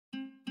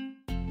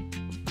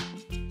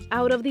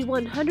Out of the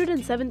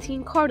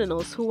 117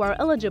 cardinals who are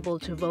eligible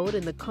to vote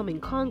in the coming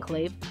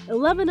conclave,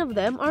 11 of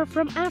them are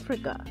from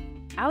Africa.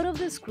 Out of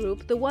this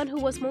group, the one who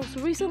was most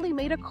recently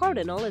made a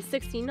cardinal is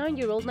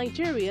 69-year-old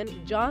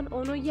Nigerian John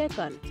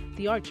Onaiyekan,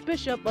 the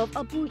Archbishop of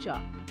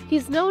Abuja.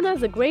 He's known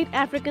as a great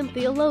African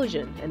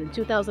theologian, and in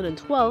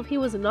 2012 he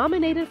was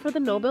nominated for the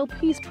Nobel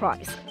Peace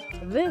Prize.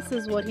 This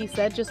is what he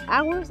said just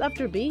hours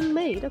after being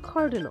made a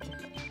cardinal.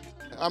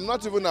 I'm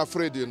not even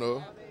afraid,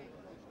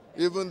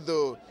 even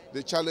though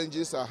the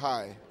challenges are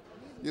high.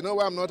 You know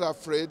why I'm not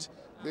afraid?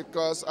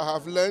 Because I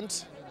have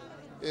learned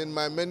in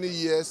my many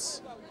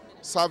years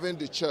serving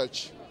the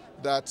church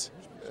that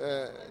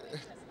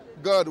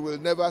God will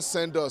never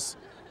send us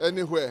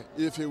anywhere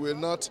if He will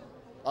not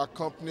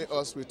accompany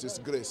us with His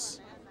grace.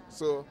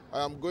 So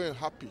I am going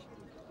happy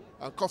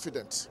and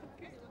confident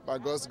by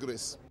God's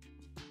grace.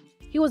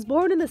 He was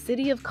born in the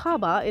city of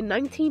Kaba in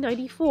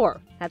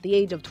 1994. At the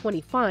age of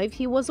 25,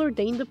 he was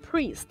ordained a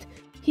priest.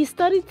 He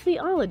studied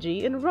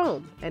theology in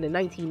Rome, and in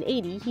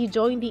 1980 he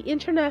joined the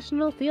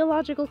International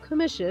Theological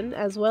Commission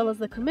as well as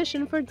the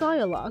Commission for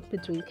Dialogue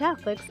between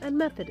Catholics and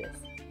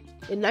Methodists.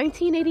 In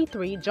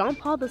 1983, John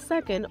Paul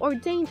II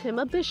ordained him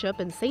a bishop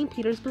in St.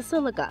 Peter's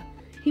Basilica.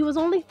 He was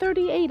only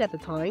 38 at the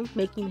time,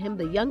 making him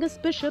the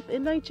youngest bishop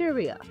in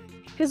Nigeria.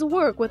 His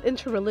work with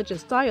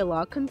interreligious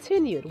dialogue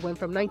continued when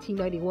from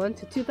 1991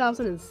 to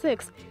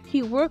 2006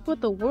 he worked with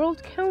the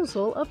World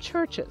Council of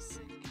Churches.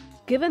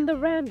 Given the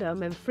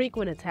random and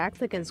frequent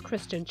attacks against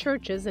Christian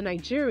churches in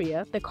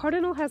Nigeria, the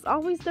Cardinal has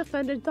always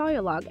defended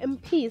dialogue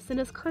and peace in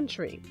his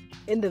country.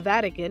 In the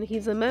Vatican,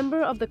 he's a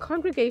member of the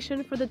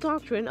Congregation for the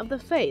Doctrine of the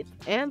Faith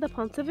and the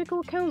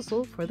Pontifical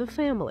Council for the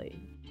Family.